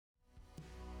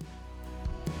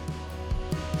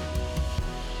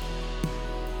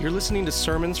You're listening to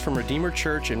sermons from Redeemer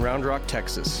Church in Round Rock,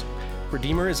 Texas.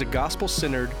 Redeemer is a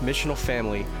gospel-centered, missional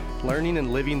family learning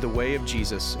and living the way of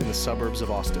Jesus in the suburbs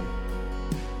of Austin.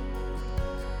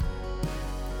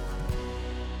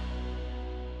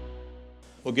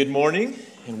 Well, good morning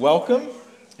and welcome.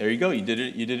 There you go. You did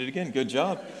it again. Good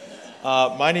job.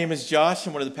 My name is Josh.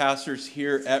 I'm one of the pastors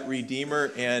here at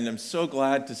Redeemer, and I'm so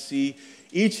glad to see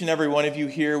each and every one of you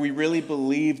here. We really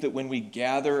believe that when we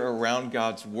gather around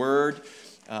God's Word,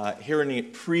 hearing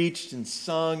it preached and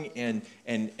sung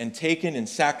and taken in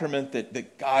sacrament,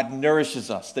 that God nourishes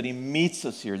us, that He meets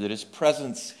us here, that His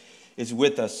presence is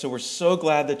with us. So we're so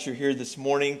glad that you're here this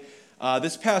morning.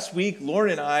 This past week,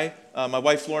 Lauren and I, my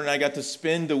wife Lauren and I, got to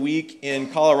spend a week in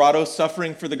Colorado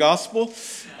suffering for the gospel.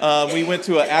 We went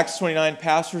to an Acts 29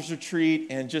 pastors retreat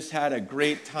and just had a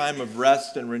great time of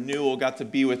rest and renewal. Got to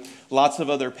be with lots of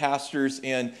other pastors,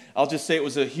 and I'll just say it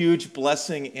was a huge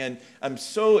blessing. And I'm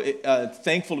so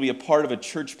thankful to be a part of a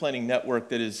church planting network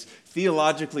that is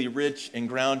theologically rich and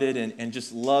grounded and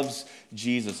just loves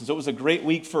Jesus. And so it was a great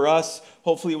week for us.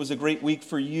 Hopefully it was a great week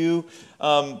for you.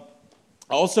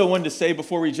 I also wanted to say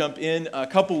before we jump in, a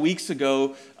couple weeks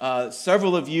ago,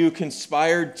 several of you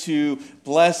conspired to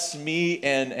bless me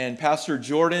and Pastor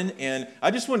Jordan. And I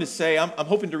just wanted to say, I'm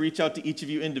hoping to reach out to each of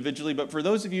you individually, but for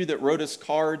those of you that wrote us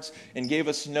cards and gave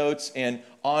us notes and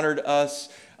honored us,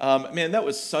 man, that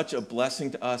was such a blessing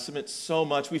to us. It meant so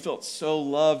much. We felt so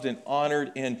loved and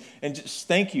honored, and just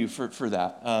thank you for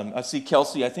that. I see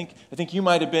Kelsey. I think you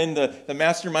might have been the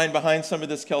mastermind behind some of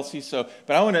this, Kelsey.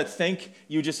 But I want to thank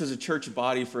you just as a church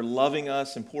body for loving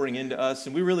us and pouring into us.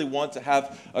 And we really want to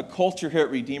have a culture here at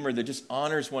Redeemer that just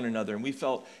honors one another. And we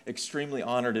felt extremely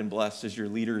honored and blessed as your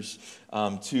leaders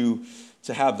to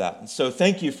have that. And so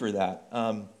thank you for that.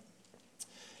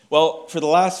 Well, for the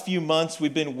last few months,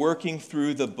 we've been working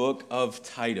through the book of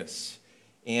Titus.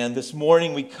 And this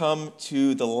morning, we come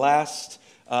to the last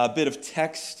bit of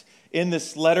text in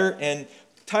this letter. And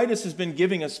Titus has been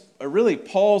giving us really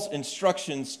Paul's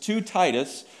instructions to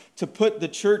Titus to put the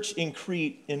church in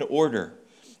Crete in order.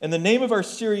 And the name of our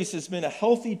series has been A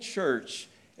Healthy Church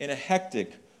in a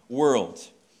Hectic World.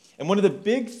 And one of the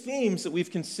big themes that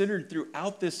we've considered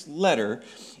throughout this letter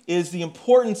is the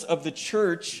importance of the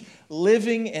church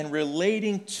living and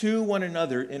relating to one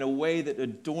another in a way that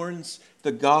adorns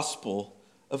the gospel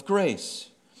of grace.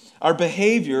 Our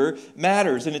behavior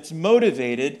matters, and it's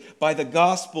motivated by the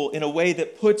gospel in a way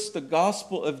that puts the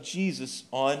gospel of Jesus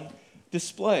on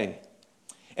display.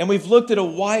 And we've looked at a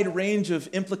wide range of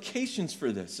implications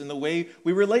for this in the way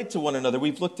we relate to one another.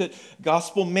 We've looked at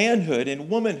gospel manhood and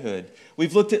womanhood.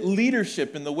 We've looked at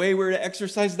leadership and the way we're to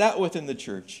exercise that within the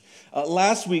church.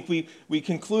 Last week, we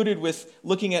concluded with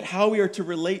looking at how we are to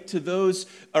relate to those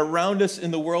around us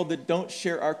in the world that don't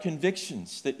share our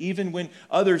convictions, that even when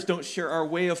others don't share our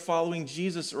way of following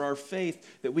Jesus or our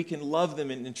faith, that we can love them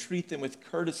and treat them with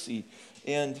courtesy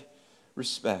and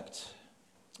respect.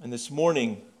 And this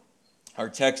morning, our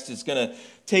text is going to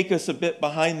take us a bit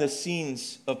behind the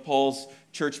scenes of Paul's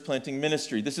church planting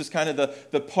ministry. This is kind of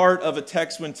the part of a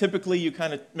text when typically you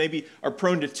kind of maybe are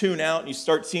prone to tune out and you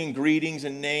start seeing greetings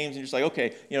and names and you're just like,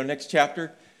 okay, next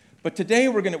chapter. But today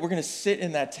we're going to sit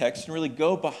in that text and really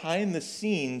go behind the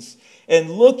scenes and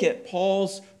look at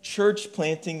Paul's church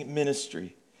planting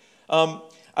ministry.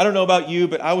 I don't know about you,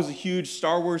 but I was a huge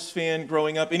Star Wars fan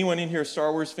growing up. Anyone in here a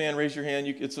Star Wars fan? Raise your hand.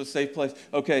 It's a safe place.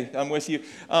 Okay, I'm with you.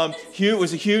 Hugh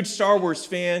was a huge Star Wars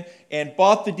fan and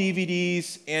bought the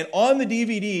DVDs. And on the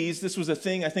DVDs, this was a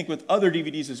thing, I think, with other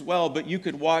DVDs as well, but you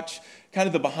could watch kind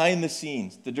of the behind the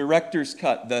scenes, the director's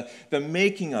cut, the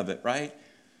making of it, right?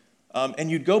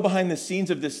 And you'd go behind the scenes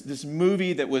of this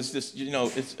movie that was this,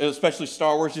 especially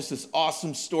Star Wars, just this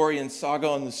awesome story and saga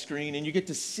on the screen. And you get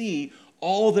to see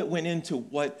all that went into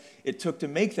what it took to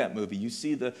make that movie. You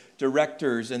see the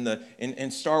directors and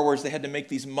in Star Wars, they had to make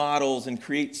these models and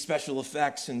create special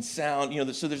effects and sound.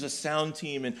 So there's a sound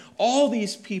team and all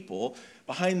these people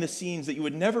behind the scenes that you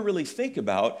would never really think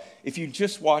about if you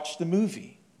just watched the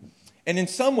movie. And in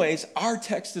some ways, our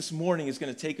text this morning is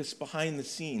going to take us behind the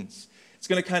scenes. It's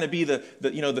going to kind of be the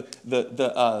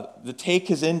take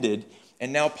has ended.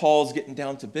 And now Paul's getting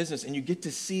down to business, and you get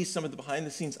to see some of the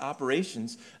behind-the-scenes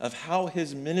operations of how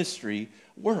his ministry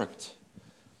worked.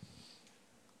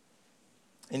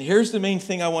 And here's the main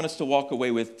thing I want us to walk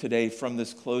away with today from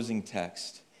this closing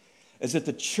text, is that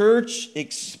the church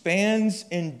expands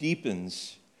and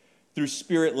deepens through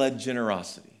Spirit-led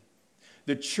generosity.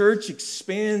 The church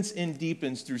expands and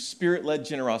deepens through Spirit-led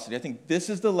generosity. I think this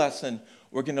is the lesson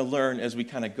we're going to learn as we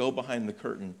kind of go behind the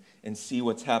curtain and see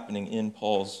what's happening in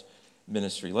Paul's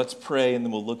ministry. Let's pray, and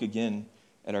then we'll look again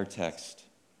at our text.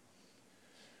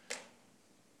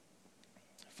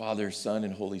 Father, Son,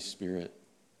 and Holy Spirit,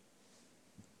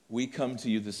 we come to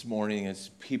you this morning as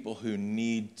people who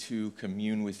need to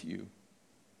commune with you.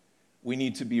 We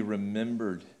need to be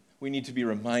remembered. We need to be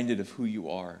reminded of who you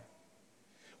are.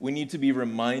 We need to be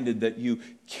reminded that you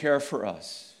care for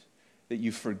us, that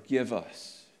you forgive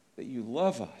us, that you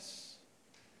love us.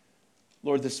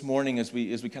 Lord, this morning as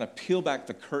we kind of peel back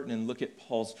the curtain and look at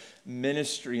Paul's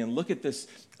ministry and look at this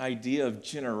idea of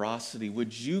generosity,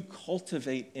 would you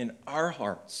cultivate in our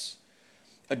hearts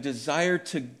a desire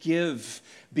to give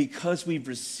because we've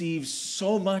received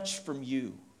so much from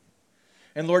you?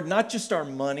 And Lord, not just our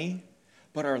money,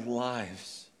 but our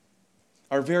lives,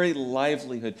 our very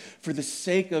livelihood, for the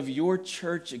sake of your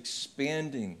church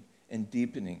expanding and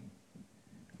deepening.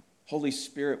 Holy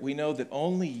Spirit, we know that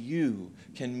only you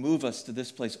can move us to this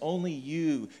place. Only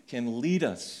you can lead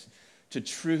us to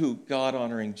true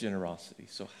God-honoring generosity.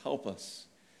 So help us.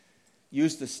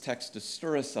 Use this text to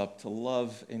stir us up to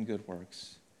love and good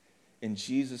works. In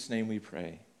Jesus' name we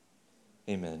pray.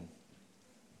 Amen.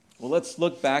 Well, let's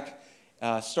look back,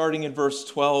 starting in verse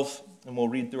 12, and we'll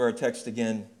read through our text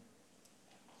again.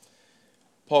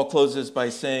 Paul closes by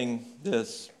saying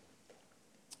this: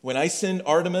 "When I send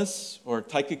Artemas or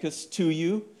Tychicus to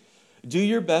you, do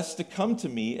your best to come to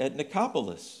me at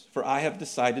Nicopolis, for I have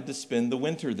decided to spend the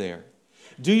winter there.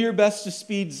 Do your best to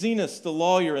speed Zenas the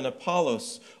lawyer and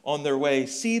Apollos on their way.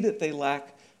 See that they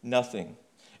lack nothing.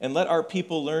 And let our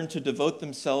people learn to devote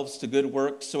themselves to good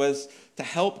works so as to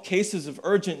help cases of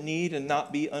urgent need and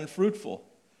not be unfruitful.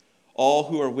 All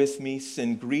who are with me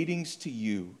send greetings to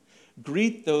you.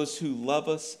 Greet those who love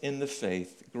us in the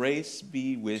faith. Grace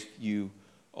be with you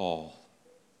all."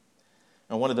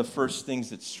 Now, one of the first things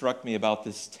that struck me about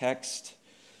this text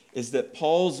is that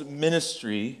Paul's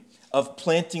ministry of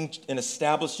planting and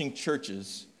establishing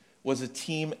churches was a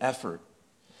team effort.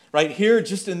 Right here,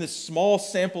 just in this small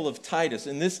sample of Titus,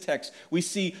 in this text, we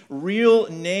see real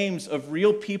names of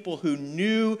real people who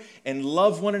knew and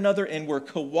loved one another and were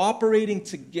cooperating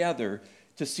together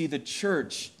to see the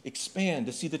church expand,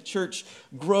 to see the church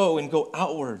grow and go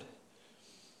outward.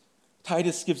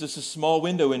 Titus gives us a small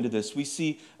window into this. We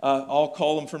see, I'll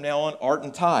call them from now on Art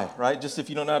and Ty, right? Just if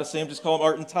you don't know how to say them, just call them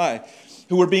Art and Ty,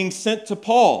 who were being sent to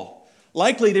Paul.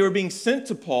 Likely they were being sent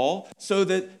to Paul so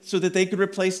that they could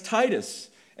replace Titus,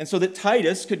 and so that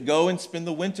Titus could go and spend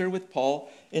the winter with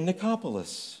Paul in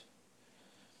Nicopolis.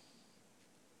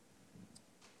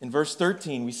 In verse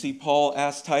 13, we see Paul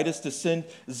ask Titus to send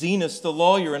Zenas the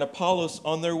lawyer and Apollos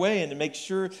on their way and to make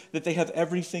sure that they have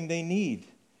everything they need.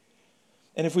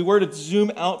 And if we were to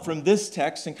zoom out from this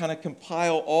text and kind of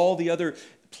compile all the other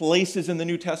places in the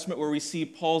New Testament where we see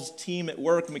Paul's team at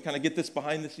work, and we kind of get this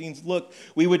behind-the-scenes look,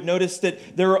 we would notice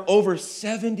that there are over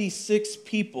 76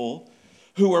 people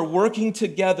who are working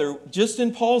together just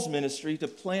in Paul's ministry to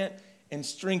plant and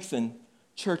strengthen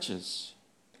churches.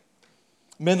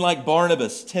 Men like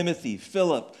Barnabas, Timothy,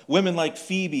 Philip, women like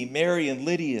Phoebe, Mary, and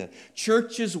Lydia.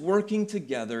 Churches working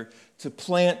together to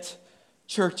plant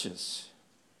churches.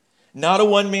 Not a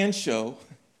one-man show,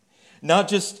 not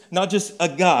just a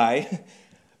guy,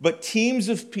 but teams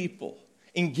of people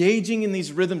engaging in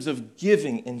these rhythms of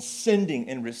giving and sending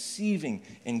and receiving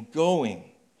and going.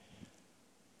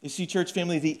 You see, church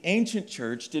family, the ancient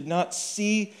church did not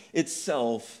see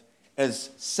itself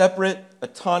as separate,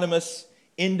 autonomous,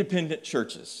 independent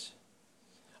churches.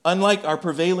 Unlike our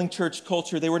prevailing church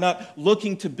culture, they were not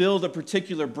looking to build a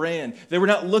particular brand. They were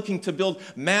not looking to build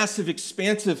massive,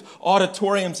 expansive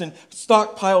auditoriums and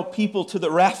stockpile people to the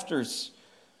rafters.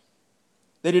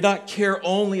 They did not care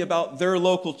only about their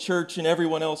local church and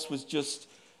everyone else was just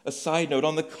a side note.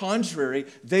 On the contrary,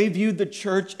 they viewed the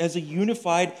church as a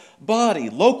unified body.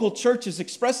 Local churches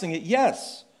expressing it,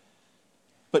 yes,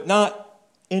 but not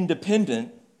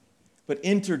independent, but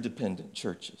interdependent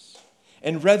churches.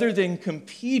 And rather than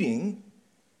competing,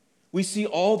 we see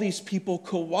all these people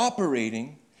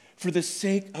cooperating for the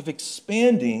sake of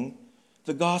expanding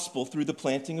the gospel through the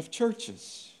planting of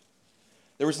churches.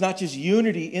 There was not just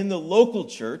unity in the local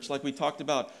church, like we talked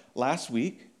about last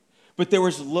week, but there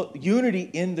was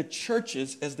unity in the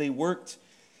churches as they worked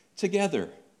together.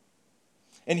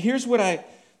 And here's what I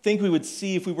think we would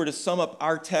see if we were to sum up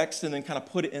our text and then kind of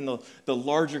put it in the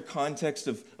larger context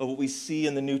of what we see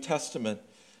in the New Testament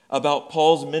about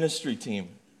Paul's ministry team,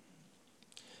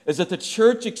 is that the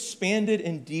church expanded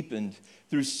and deepened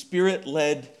through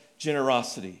Spirit-led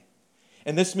generosity.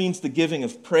 And this means the giving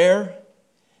of prayer,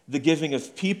 the giving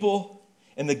of people,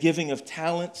 and the giving of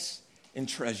talents and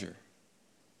treasure.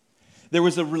 There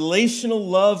was a relational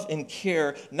love and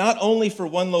care, not only for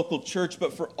one local church,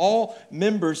 but for all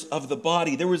members of the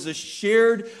body. There was a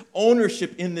shared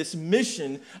ownership in this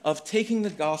mission of taking the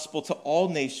gospel to all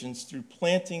nations through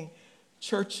planting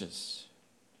churches.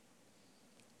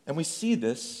 And we see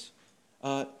this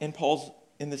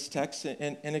in this text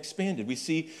and expanded. We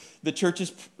see the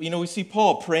churches, we see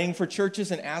Paul praying for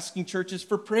churches and asking churches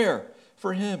for prayer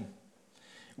for him.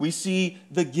 We see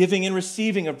the giving and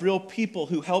receiving of real people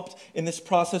who helped in this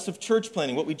process of church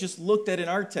planting. What we just looked at in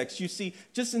our text, you see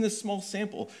just in this small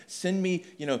sample,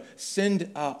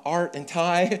 send Art and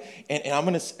Ty,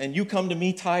 and you come to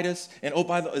me, Titus, and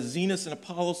Zenas and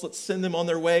Apollos, let's send them on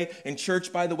their way. And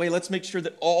church, by the way, let's make sure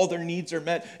that all their needs are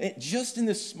met. And just in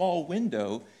this small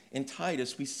window in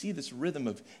Titus, we see this rhythm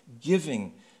of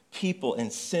giving people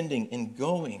and sending and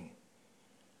going.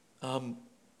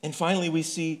 And finally, we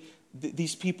see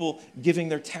these people giving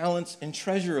their talents and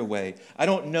treasure away. I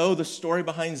don't know the story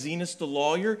behind Zenas the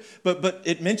lawyer, but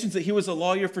it mentions that he was a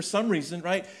lawyer for some reason,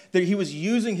 right? That he was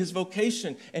using his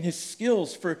vocation and his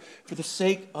skills for the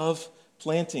sake of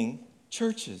planting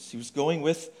churches. He was going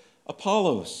with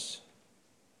Apollos.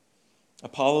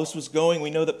 Apollos was going. We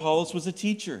know that Apollos was a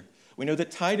teacher. We know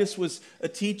that Titus was a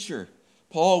teacher.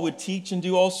 Paul would teach and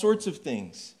do all sorts of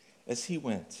things as he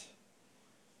went.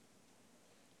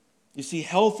 You see,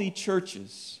 healthy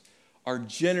churches are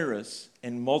generous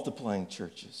and multiplying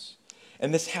churches.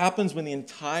 And this happens when the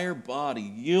entire body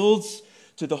yields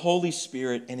to the Holy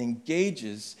Spirit and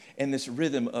engages in this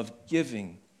rhythm of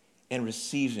giving and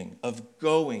receiving, of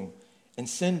going and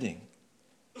sending.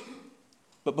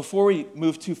 But before we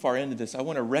move too far into this, I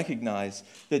want to recognize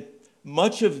that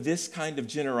much of this kind of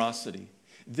generosity,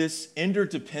 this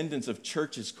interdependence of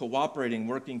churches cooperating,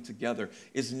 working together,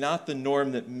 is not the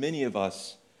norm that many of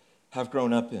us have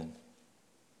grown up in.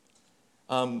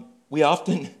 We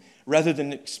often, rather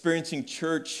than experiencing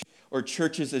church or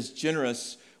churches as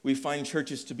generous, we find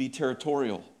churches to be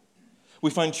territorial. We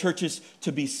find churches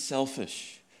to be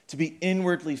selfish, to be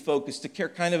inwardly focused, to care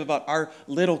kind of about our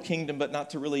little kingdom, but not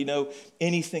to really know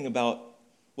anything about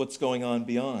what's going on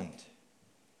beyond.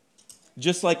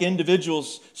 Just like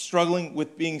individuals struggling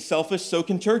with being selfish, so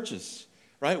can churches,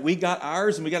 right? We got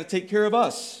ours and we got to take care of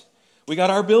us. We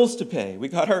got our bills to pay. We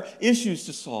got our issues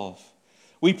to solve.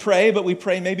 We pray, but we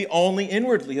pray maybe only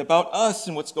inwardly about us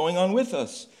and what's going on with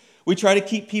us. We try to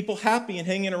keep people happy and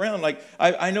hanging around. Like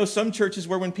I know some churches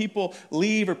where when people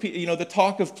leave or the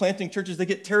talk of planting churches, they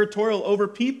get territorial over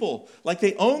people, like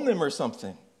they own them or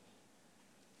something.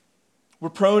 We're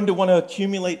prone to want to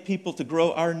accumulate people to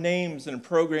grow our names and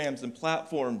programs and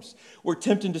platforms. We're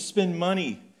tempted to spend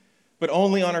money, but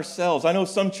only on ourselves. I know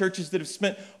some churches that have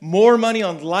spent more money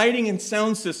on lighting and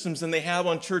sound systems than they have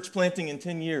on church planting in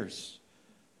 10 years.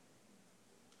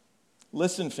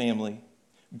 Listen, family,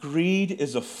 greed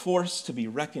is a force to be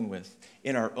reckoned with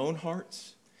in our own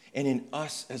hearts and in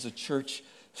us as a church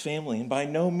family. And by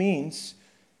no means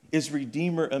is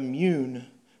Redeemer immune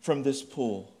from this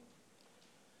pull.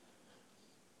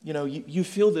 You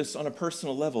feel this on a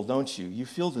personal level, don't you? You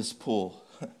feel this pull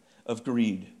of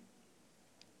greed.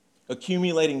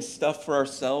 Accumulating stuff for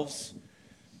ourselves,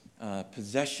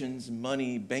 possessions,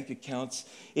 money, bank accounts,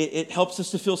 it helps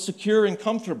us to feel secure and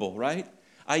comfortable, right?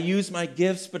 I use my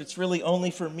gifts, but it's really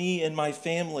only for me and my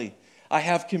family. I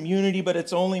have community, but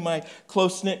it's only my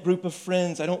close-knit group of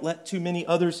friends. I don't let too many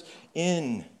others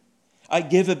in. I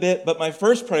give a bit, but my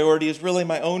first priority is really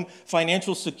my own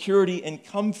financial security and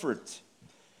comfort.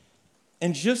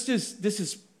 And just as this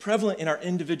is prevalent in our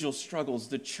individual struggles,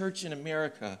 the church in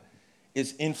America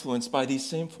is influenced by these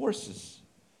same forces.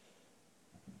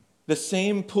 The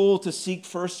same pull to seek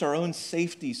first our own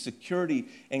safety, security,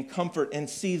 and comfort, and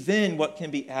see then what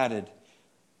can be added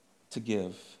to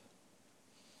give.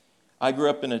 I grew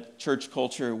up in a church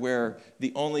culture where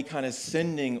the only kind of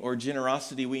sending or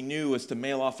generosity we knew was to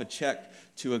mail off a check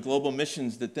to a global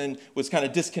missions that then was kind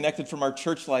of disconnected from our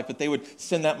church life, but they would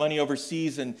send that money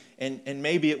overseas and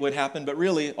maybe it would happen, but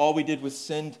really all we did was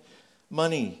send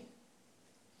money.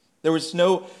 There was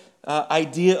no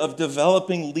idea of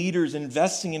developing leaders,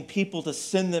 investing in people to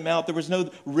send them out. There was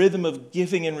no rhythm of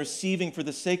giving and receiving for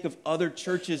the sake of other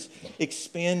churches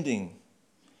expanding.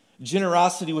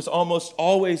 Generosity was almost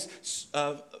always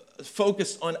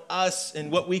focused on us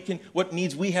and what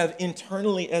needs we have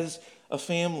internally as a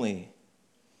family.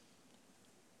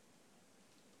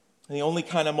 And the only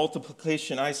kind of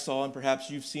multiplication I saw, and perhaps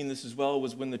you've seen this as well,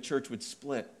 was when the church would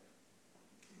split.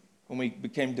 When we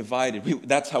became divided.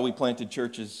 That's how we planted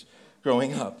churches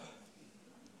growing up.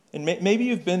 And maybe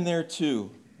you've been there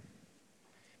too.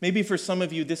 Maybe for some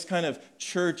of you, this kind of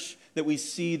church that we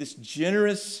see, this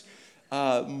generous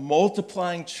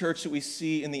multiplying church that we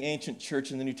see in the ancient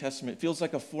church in the New Testament. It feels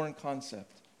like a foreign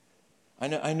concept.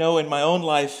 I know in my own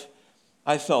life,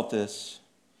 I felt this.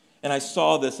 And I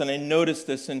saw this and I noticed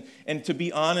this. And to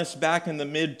be honest, back in the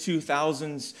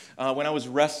mid-2000s, when I was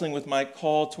wrestling with my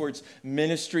call towards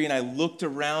ministry and I looked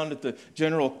around at the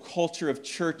general culture of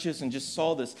churches and just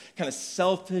saw this kind of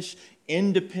selfish,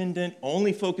 independent,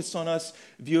 only focused on us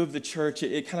view of the church,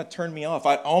 it kind of turned me off.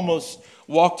 I almost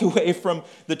walked away from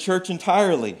the church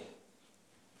entirely.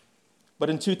 But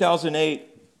in 2008,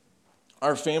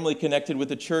 our family connected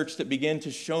with a church that began to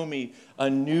show me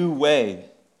a new way.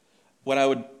 What I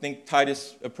would think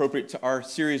Titus, appropriate to our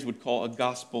series, would call a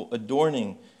gospel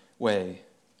adorning way.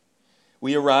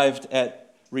 We arrived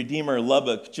at Redeemer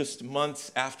Lubbock just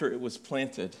months after it was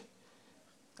planted.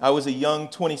 I was a young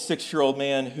 26-year-old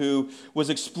man who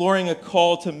was exploring a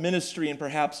call to ministry and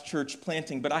perhaps church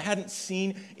planting, but I hadn't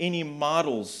seen any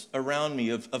models around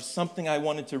me of something I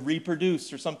wanted to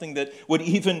reproduce or something that would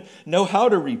even know how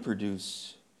to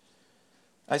reproduce.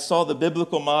 I saw the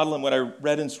biblical model in what I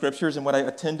read in scriptures and what I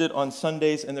attended on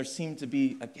Sundays, and there seemed to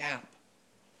be a gap.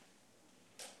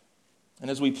 And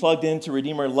as we plugged into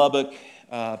Redeemer Lubbock,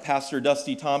 Pastor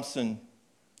Dusty Thompson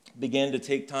began to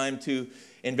take time to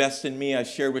invest in me. I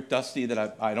shared with Dusty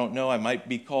that I don't know, I might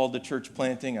be called to church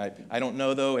planting. I don't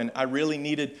know, though, and I really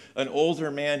needed an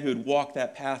older man who had walked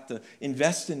that path to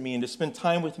invest in me and to spend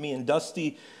time with me, and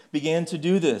Dusty began to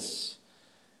do this.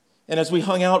 And as we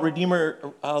hung out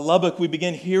Redeemer Lubbock, we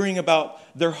began hearing about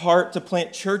their heart to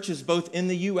plant churches both in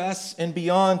the U.S. and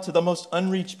beyond to the most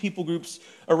unreached people groups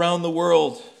around the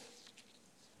world.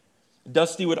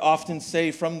 Dusty would often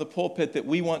say from the pulpit that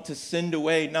we want to send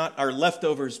away not our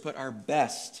leftovers, but our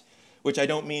best, which I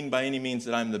don't mean by any means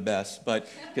that I'm the best, but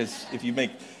because you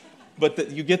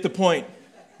get the point.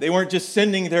 They weren't just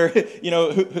sending their,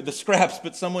 the scraps,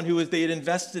 but someone who they had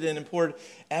invested in and poured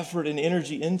effort and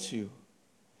energy into.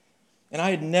 And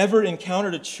I had never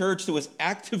encountered a church that was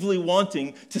actively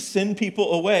wanting to send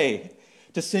people away,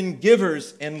 to send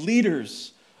givers and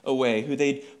leaders away who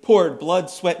they'd poured blood,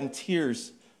 sweat, and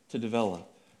tears to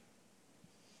develop.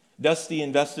 Dusty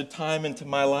invested time into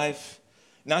my life,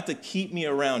 not to keep me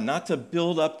around, not to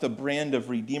build up the brand of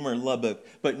Redeemer Lubbock,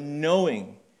 but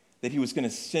knowing that he was going to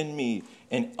send me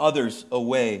and others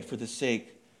away for the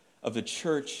sake of the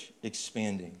church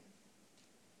expanding.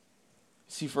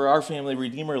 See, for our family,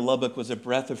 Redeemer Lubbock was a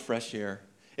breath of fresh air.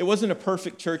 It wasn't a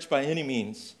perfect church by any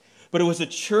means, but it was a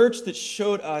church that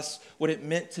showed us what it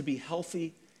meant to be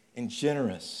healthy and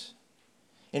generous.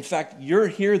 In fact, you're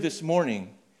here this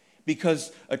morning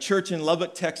because a church in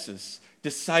Lubbock, Texas,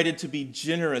 decided to be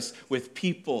generous with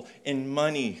people and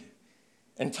money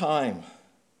and time.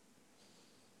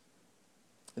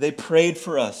 They prayed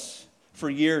for us for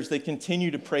years. They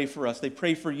continue to pray for us. They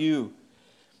pray for you.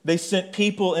 They sent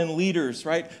people and leaders,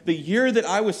 right? The year that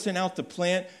I was sent out to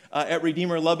plant at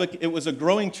Redeemer Lubbock, it was a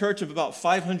growing church of about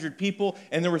 500 people,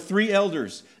 and there were 3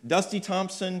 elders, Dusty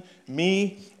Thompson,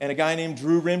 me, and a guy named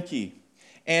Drew Rimke.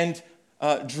 And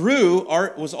Drew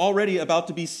was already about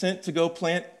to be sent to go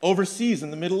plant overseas in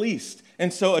the Middle East.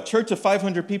 And so a church of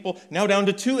 500 people, now down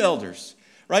to 2 elders,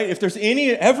 right? If there's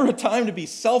ever a time to be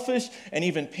selfish and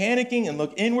even panicking and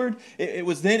look inward, it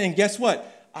was then. And guess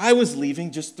what? I was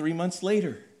leaving just 3 months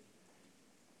later.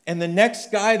 And the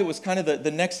next guy that was kind of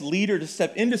the next leader to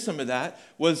step into some of that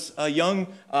was a young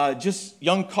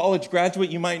college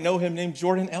graduate, you might know him, named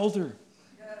Jordan Elder.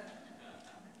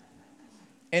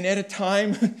 And at a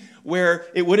time where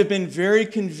it would have been very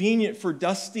convenient for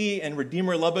Dusty and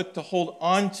Redeemer Lubbock to hold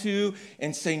on to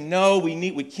and say, no,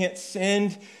 we can't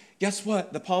send, guess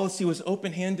what? The policy was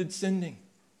open-handed sending.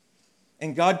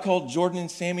 And God called Jordan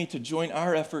and Sammy to join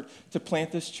our effort to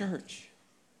plant this church.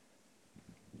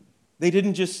 They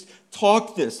didn't just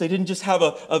talk this. They didn't just have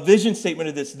a vision statement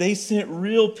of this. They sent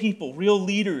real people, real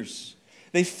leaders.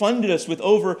 They funded us with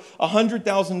over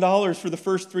 $100,000 for the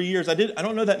first 3 years. I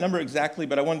don't know that number exactly,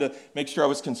 but I wanted to make sure I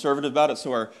was conservative about it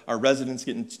so our residents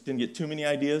didn't get too many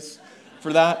ideas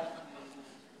for that.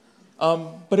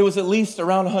 But it was at least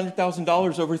around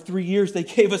 $100,000 over 3 years. They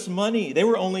gave us money. They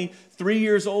were only 3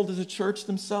 years old as a church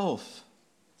themselves.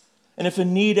 And if a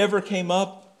need ever came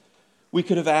up, we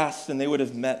could have asked and they would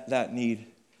have met that need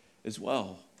as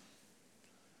well.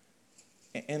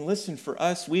 And listen, for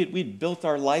us, we'd built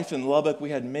our life in Lubbock.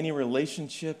 We had many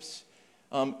relationships.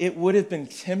 It would have been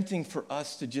tempting for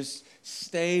us to just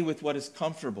stay with what is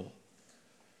comfortable,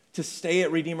 to stay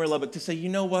at Redeemer Lubbock, to say, you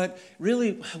know what,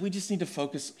 really, we just need to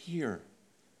focus here.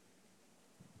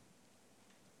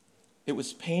 It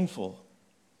was painful.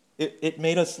 It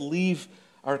made us leave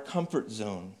our comfort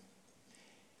zone.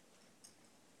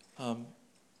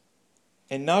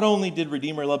 And not only did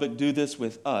Redeemer Lubbock do this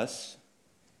with us,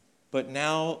 but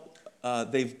now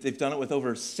they've done it with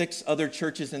over 6 other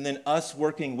churches, and then us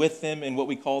working with them in what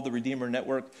we call the Redeemer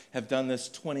Network have done this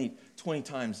 20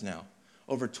 times now.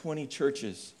 Over 20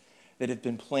 churches that have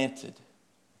been planted.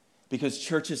 Because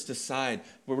churches decide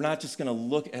we're not just going to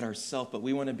look at ourselves, but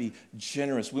we want to be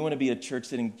generous. We want to be a church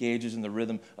that engages in the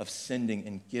rhythm of sending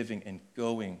and giving and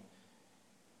going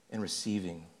and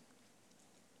receiving.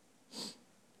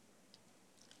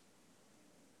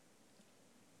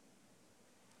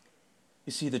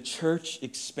 You see, the church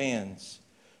expands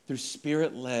through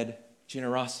Spirit-led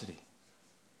generosity.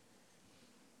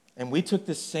 And we took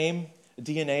the same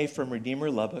DNA from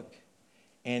Redeemer Lubbock,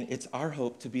 and it's our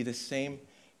hope to be the same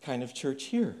kind of church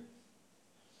here.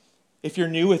 If you're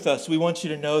new with us, we want you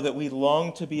to know that we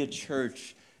long to be a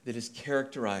church that is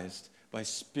characterized by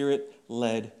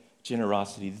Spirit-led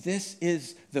generosity. This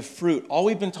is the fruit. All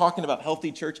we've been talking about,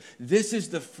 healthy church, this is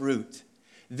the fruit.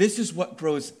 This is what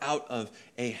grows out of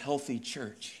a healthy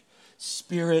church.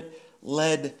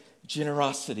 Spirit-led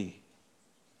generosity.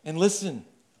 And listen,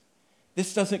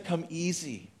 this doesn't come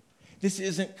easy. This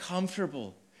isn't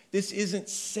comfortable. This isn't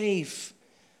safe.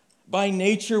 By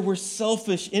nature, we're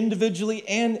selfish individually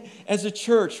and as a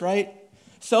church, right?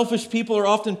 Selfish people are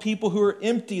often people who are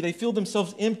empty. They feel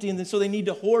themselves empty, and so they need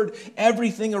to hoard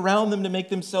everything around them to make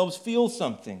themselves feel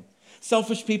something.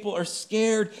 Selfish people are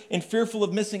scared and fearful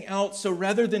of missing out, so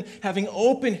rather than having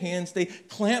open hands, they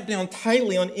clamp down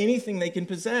tightly on anything they can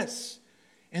possess.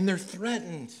 And they're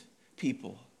threatened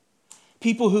people.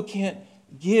 People who can't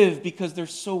give because they're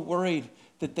so worried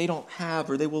that they don't have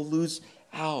or they will lose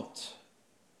out.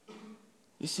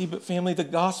 You see, but family, the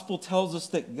gospel tells us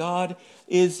that God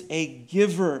is a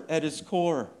giver at his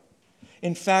core.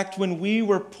 In fact, when we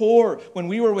were poor, when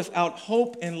we were without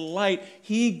hope and light,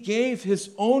 he gave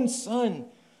his own son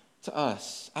to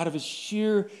us out of his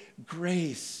sheer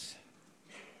grace.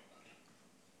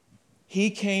 He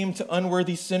came to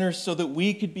unworthy sinners so that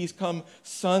we could become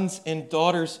sons and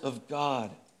daughters of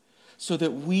God. So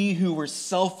that we who were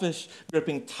selfish,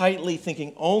 gripping tightly,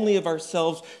 thinking only of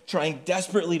ourselves, trying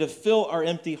desperately to fill our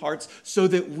empty hearts, so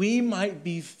that we might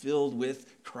be filled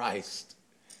with Christ.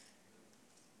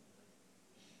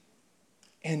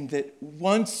 And that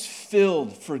once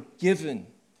filled, forgiven,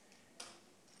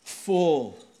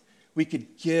 full, we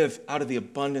could give out of the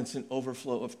abundance and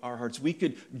overflow of our hearts. We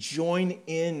could join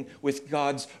in with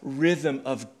God's rhythm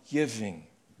of giving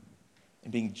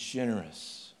and being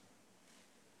generous.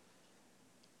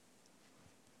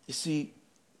 You see,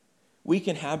 we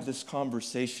can have this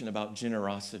conversation about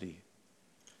generosity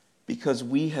because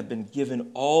we have been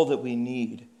given all that we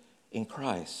need in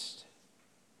Christ.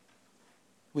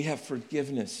 We have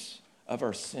forgiveness of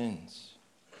our sins.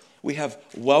 We have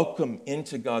welcome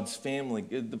into God's family.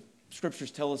 The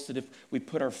scriptures tell us that if we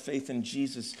put our faith in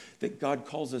Jesus, that God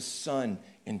calls us son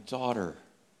and daughter.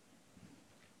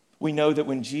 We know that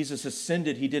when Jesus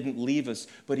ascended, he didn't leave us,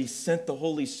 but he sent the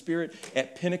Holy Spirit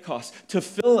at Pentecost to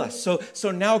fill us.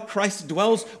 So now Christ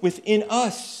dwells within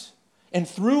us and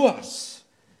through us.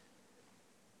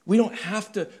 We don't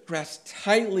have to grasp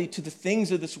tightly to the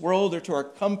things of this world or to our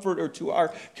comfort or to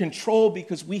our control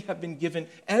because we have been given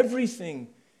everything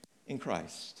in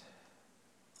Christ.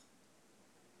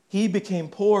 He became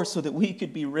poor so that we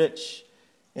could be rich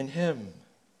in him.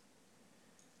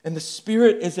 And the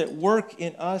Spirit is at work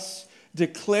in us,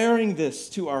 declaring this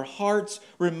to our hearts,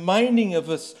 reminding of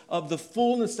us of the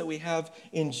fullness that we have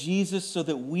in Jesus so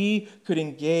that we could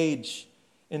engage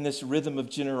in this rhythm of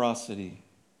generosity.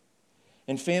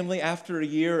 And family, after a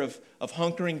year of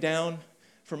hunkering down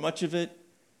for much of it,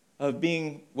 of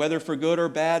being, whether for good or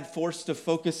bad, forced to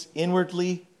focus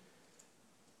inwardly,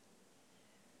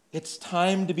 it's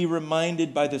time to be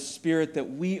reminded by the Spirit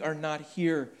that we are not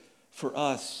here for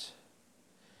us.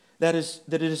 That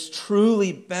it is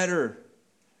truly better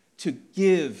to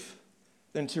give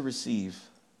than to receive.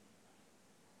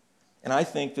 And I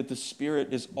think that the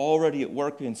Spirit is already at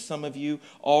work in some of you,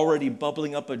 already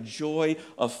bubbling up a joy,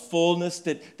 a fullness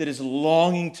that is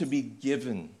longing to be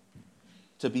given,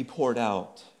 to be poured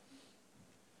out.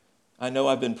 I know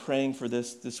I've been praying for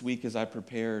this week as I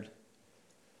prepared.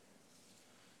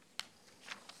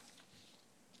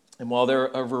 And while there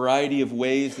are a variety of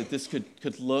ways that this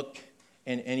could look,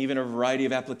 and even a variety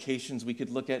of applications we could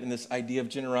look at in this idea of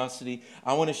generosity,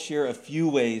 I want to share a few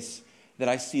ways that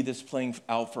I see this playing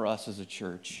out for us as a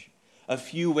church. A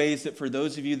few ways that for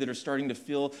those of you that are starting to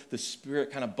feel the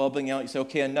Spirit kind of bubbling out, you say,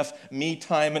 okay, enough me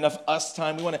time, enough us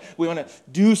time. We want to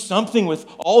do something with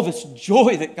all this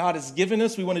joy that God has given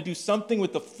us. We want to do something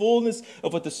with the fullness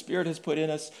of what the Spirit has put in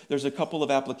us. There's a couple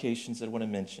of applications that I want to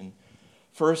mention.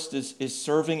 First is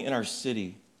serving in our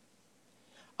city.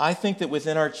 I think that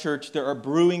within our church there are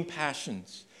brewing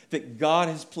passions that God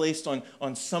has placed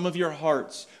on some of your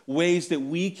hearts, ways that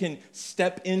we can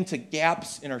step into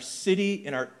gaps in our city,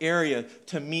 in our area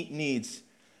to meet needs,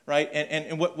 right?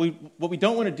 And what we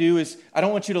don't want to do is, I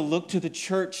don't want you to look to the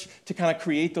church to kind of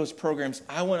create those programs.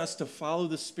 I want us to follow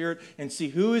the Spirit and see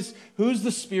who's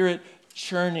the Spirit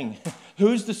churning,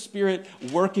 who's the Spirit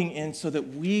working in, so that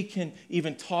we can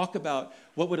even talk about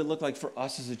what would it look like for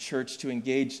us as a church to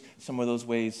engage some of those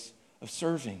ways of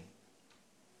serving.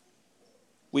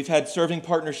 We've had serving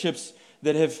partnerships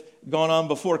that have gone on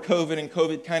before COVID, and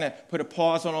COVID kind of put a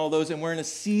pause on all those, and we're in a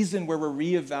season where we're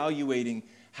reevaluating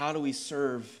how do we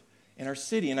serve in our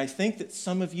city. And I think that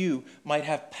some of you might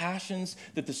have passions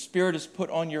that the Spirit has put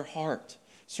on your heart,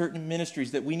 certain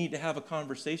ministries that we need to have a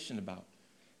conversation about,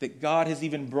 that God has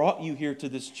even brought you here to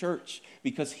this church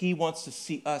because He wants to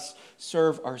see us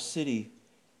serve our city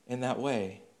in that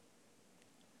way.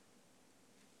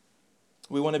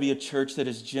 We want to be a church that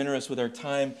is generous with our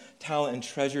time, talent, and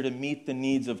treasure to meet the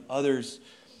needs of others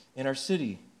in our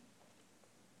city.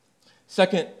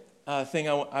 Second thing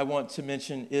I want to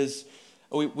mention is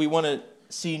we want to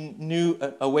see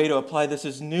a way to apply this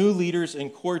is new leaders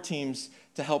and core teams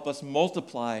to help us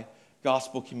multiply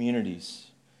gospel communities.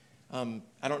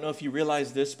 I don't know if you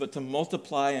realize this, but to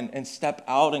multiply and step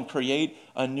out and create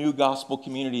a new gospel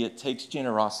community, it takes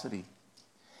generosity.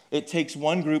 It takes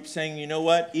one group saying, you know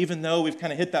what, even though we've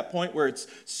kind of hit that point where it's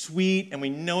sweet and we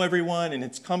know everyone and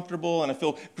it's comfortable and I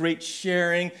feel great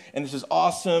sharing and this is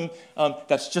awesome,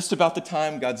 that's just about the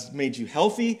time God's made you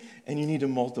healthy and you need to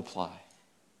multiply.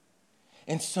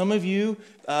 And some of you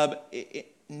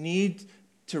need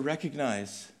to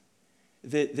recognize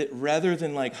that rather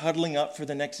than like huddling up for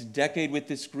the next decade with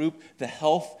this group, the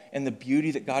health and the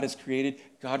beauty that God has created,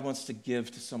 God wants to give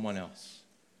to someone else.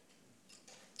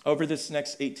 Over this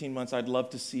next 18 months, I'd love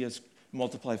to see us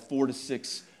multiply 4 to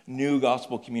 6 new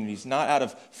gospel communities, not out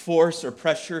of force or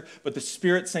pressure, but the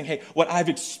Spirit saying, hey, what I've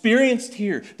experienced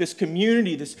here, this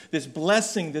community, this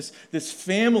blessing, this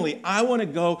family, I want to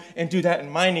go and do that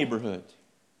in my neighborhood.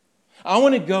 I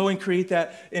want to go and create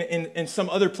that in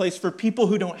some other place for people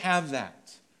who don't have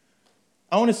that.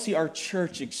 I want to see our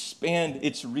church expand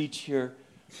its reach here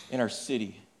in our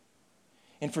city.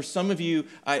 And for some of you,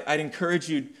 I'd encourage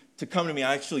you to come to me.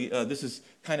 I actually, this is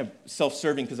kind of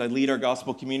self-serving because I lead our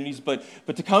gospel communities, but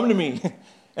to come to me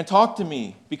and talk to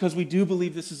me because we do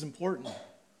believe this is important.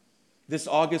 This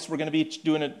August, we're going to be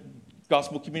doing a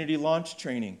gospel community launch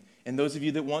training. And those of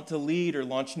you that want to lead or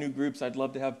launch new groups, I'd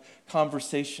love to have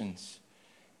conversations.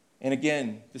 And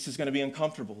again, this is going to be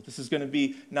uncomfortable. This is going to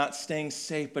be not staying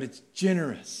safe, but it's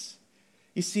generous.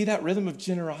 You see that rhythm of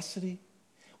generosity?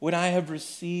 What I have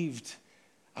received,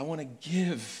 I want to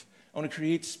give. I want to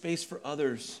create space for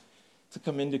others to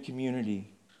come into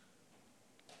community.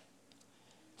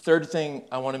 Third thing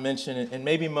I want to mention, and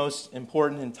maybe most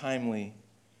important and timely,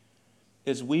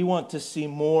 is we want to see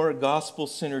more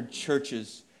gospel-centered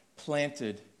churches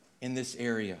planted in this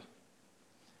area.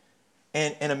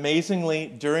 And amazingly,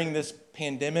 during this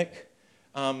pandemic,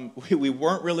 we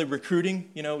weren't really recruiting.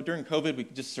 You know, during COVID, we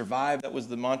could just survive. That was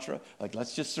the mantra. Like,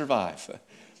 let's just survive.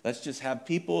 Let's just have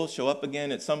people show up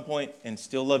again at some point and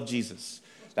still love Jesus.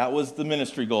 That was the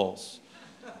ministry goals.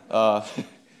 We'll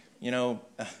go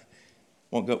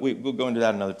into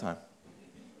that another time.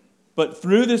 But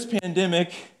through this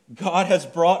pandemic, God has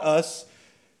brought us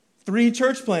 3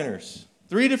 church planters.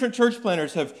 3 different church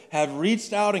planters have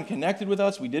reached out and connected with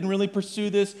us. We didn't really pursue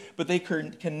this, but they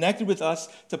connected with us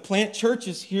to plant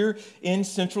churches here in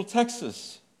Central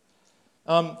Texas.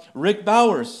 Rick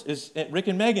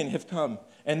and Megan have come,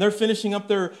 and they're finishing up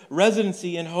their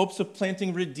residency in hopes of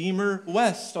planting Redeemer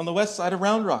West on the west side of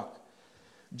Round Rock.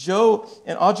 Joe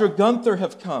and Audra Gunther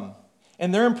have come,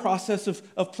 and they're in process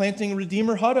of planting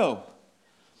Redeemer Hutto.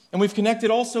 And we've connected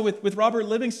also with Robert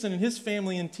Livingston and his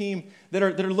family and team that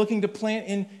are looking to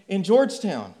plant in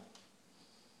Georgetown.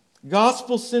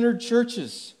 Gospel-centered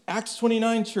churches, Acts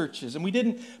 29 churches. And we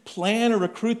didn't plan or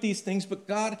recruit these things, but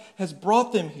God has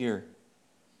brought them here.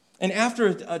 And after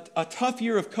a tough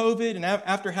year of COVID and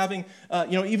after having,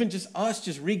 even just us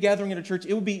just regathering at a church,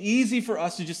 it would be easy for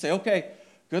us to just say, okay,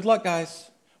 good luck, guys.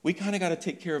 We kind of got to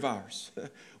take care of ours.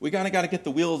 We kind of got to get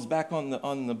the wheels back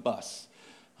on the bus,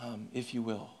 if you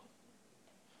will.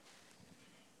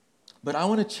 But I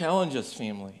want to challenge us,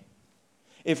 family.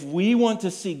 If we want to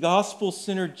see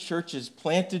gospel-centered churches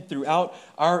planted throughout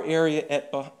our area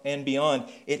and beyond,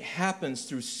 it happens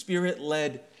through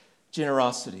Spirit-led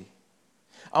generosity.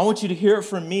 I want you to hear it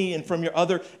from me and from your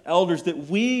other elders that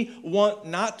we want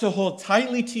not to hold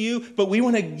tightly to you, but we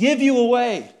want to give you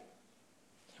away.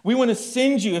 We want to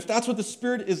send you if that's what the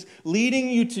Spirit is leading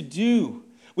you to do.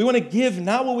 We want to give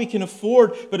not what we can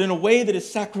afford, but in a way that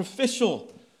is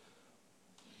sacrificial.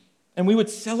 And we would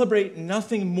celebrate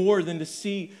nothing more than to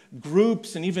see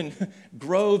groups and even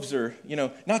groves or,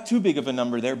 not too big of a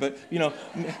number there, but,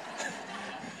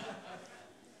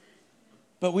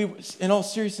 but in all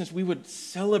seriousness, we would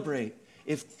celebrate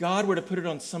if God were to put it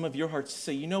on some of your hearts to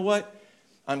say, you know what?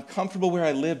 I'm comfortable where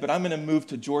I live, but I'm going to move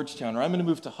to Georgetown, or I'm going to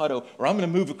move to Hutto, or I'm going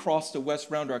to move across to West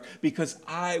Round Rock because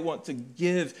I want to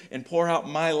give and pour out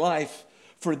my life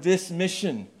for this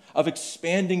mission of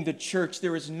expanding the church.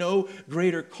 There is no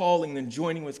greater calling than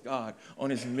joining with God on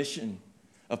his mission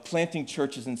of planting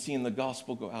churches and seeing the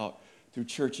gospel go out through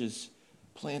churches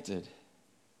planted.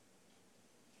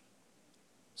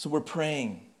 So we're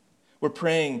praying. We're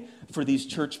praying for these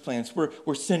church plants.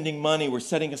 We're sending money. We're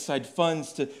setting aside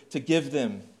funds to give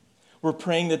them. We're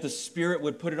praying that the Spirit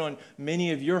would put it on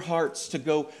many of your hearts to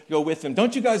go with them.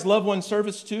 Don't you guys love one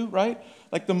service too, right?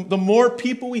 Like the more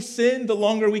people we send, the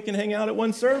longer we can hang out at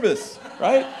one service,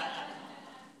 right?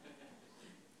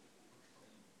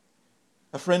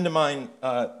 A friend of mine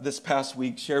this past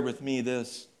week shared with me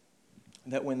this,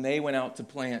 that when they went out to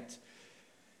plant,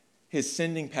 his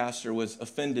sending pastor was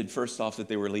offended, first off, that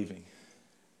they were leaving.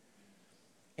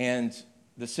 And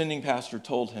the sending pastor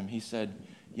told him, he said,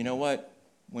 you know what?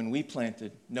 When we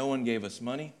planted, no one gave us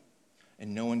money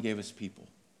and no one gave us people.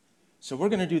 So we're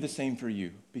going to do the same for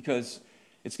you because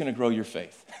it's going to grow your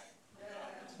faith.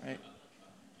 Right?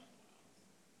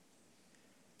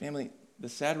 Family, the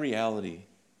sad reality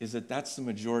is that that's the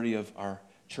majority of our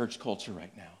church culture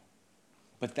right now.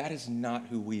 But that is not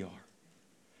who we are.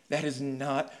 That is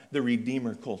not the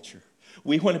Redeemer culture.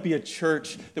 We want to be a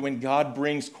church that when God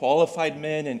brings qualified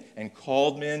men and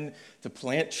called men to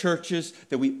plant churches,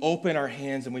 that we open our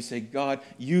hands and we say, God,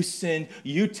 you send,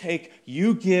 you take,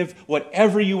 you give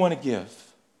whatever you want to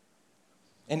give.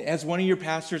 And as one of your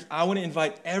pastors, I want to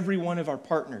invite every one of our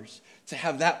partners to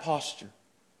have that posture,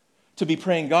 to be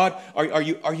praying, God, are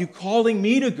you calling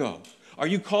me to go? Are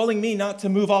you calling me not to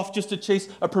move off just to chase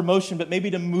a promotion, but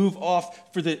maybe to move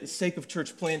off for the sake of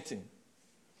church planting?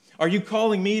 Are you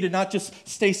calling me to not just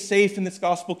stay safe in this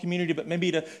gospel community, but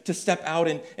maybe to step out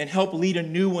and help lead a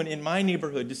new one in my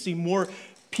neighborhood, to see more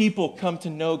people come to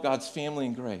know God's family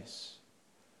and grace?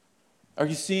 Are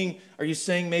you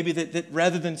saying maybe that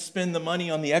rather than spend the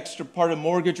money on the extra part of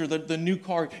mortgage or the new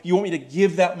car, you want me to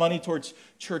give that money towards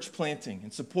church planting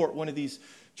and support one of these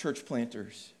church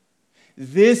planters?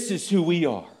 This is who we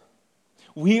are.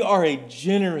 We are a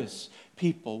generous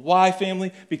people. Why,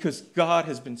 family? Because God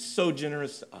has been so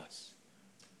generous to us.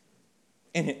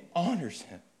 And it honors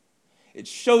him. It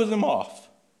shows him off.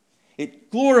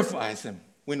 It glorifies him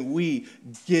when we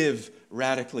give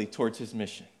radically towards his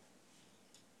mission.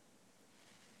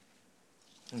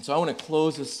 And so I want to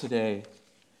close this today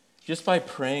just by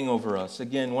praying over us.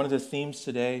 Again, one of the themes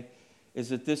today is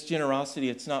that this generosity,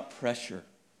 it's not pressure.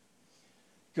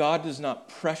 God does not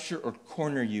pressure or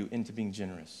corner you into being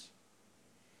generous.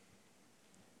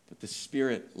 But the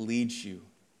Spirit leads you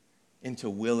into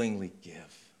willingly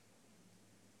give.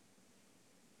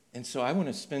 And so I want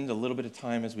to spend a little bit of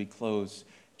time as we close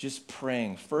just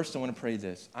praying. First, I want to pray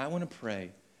this. I want to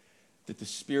pray that the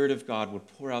Spirit of God would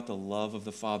pour out the love of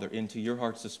the Father into your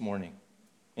hearts this morning,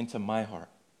 into my heart.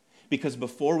 Because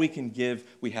before we can give,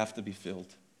 we have to be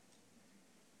filled.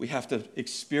 We have to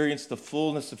experience the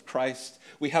fullness of Christ.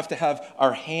 We have to have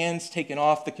our hands taken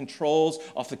off the controls,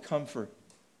 off the comfort.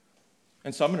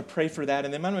 And so I'm going to pray for that,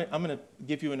 and then I'm going to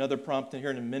give you another prompt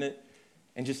here in a minute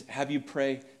and just have you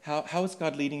pray, how is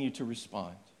God leading you to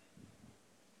respond?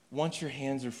 Once your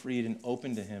hands are freed and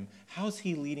open to him, how is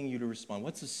he leading you to respond?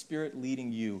 What's the Spirit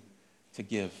leading you to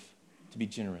give, to be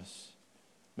generous?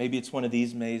 Maybe it's one of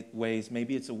these ways.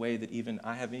 Maybe it's a way that even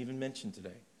I haven't even mentioned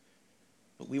today.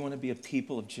 But we want to be a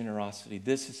people of generosity.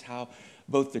 This is how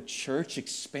both the church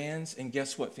expands, and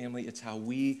guess what, family? It's how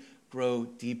we grow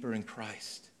deeper in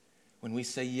Christ. When we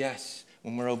say yes,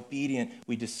 when we're obedient,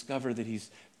 we discover that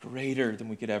he's greater than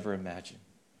we could ever imagine.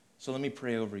 So let me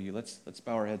pray over you. Let's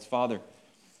bow our heads. Father,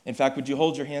 in fact, would you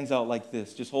hold your hands out like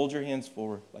this? Just hold your hands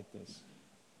forward like this.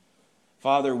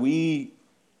 Father, we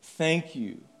thank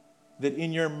you that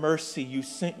in your mercy you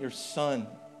sent your Son,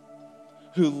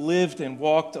 who lived and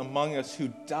walked among us,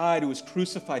 who died, who was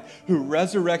crucified, who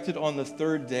resurrected on the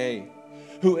third day,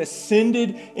 who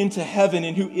ascended into heaven,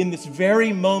 and who in this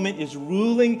very moment is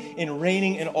ruling and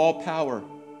reigning in all power.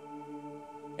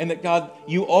 And that, God,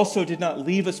 you also did not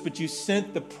leave us, but you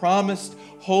sent the promised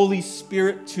Holy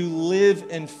Spirit to live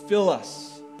and fill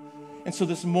us. And so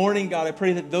this morning, God, I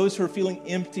pray that those who are feeling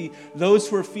empty, those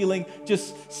who are feeling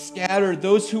just scattered,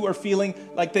 those who are feeling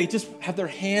like they just have their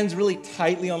hands really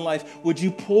tightly on life, would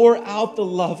you pour out the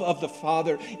love of the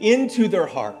Father into their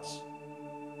hearts?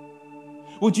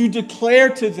 Would you declare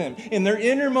to them in their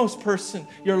innermost person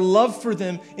your love for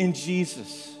them in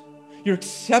Jesus, your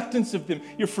acceptance of them,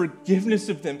 your forgiveness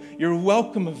of them, your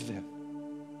welcome of them?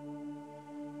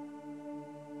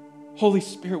 Holy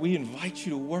Spirit, we invite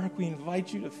you to work. We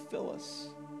invite you to fill us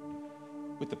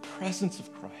with the presence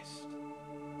of Christ.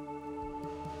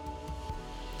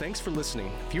 Thanks for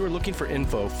listening. If you are looking for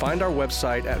info, find our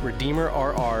website at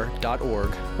redeemerrr.org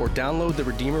or download the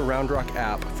Redeemer Round Rock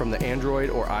app from the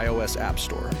Android or iOS App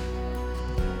Store.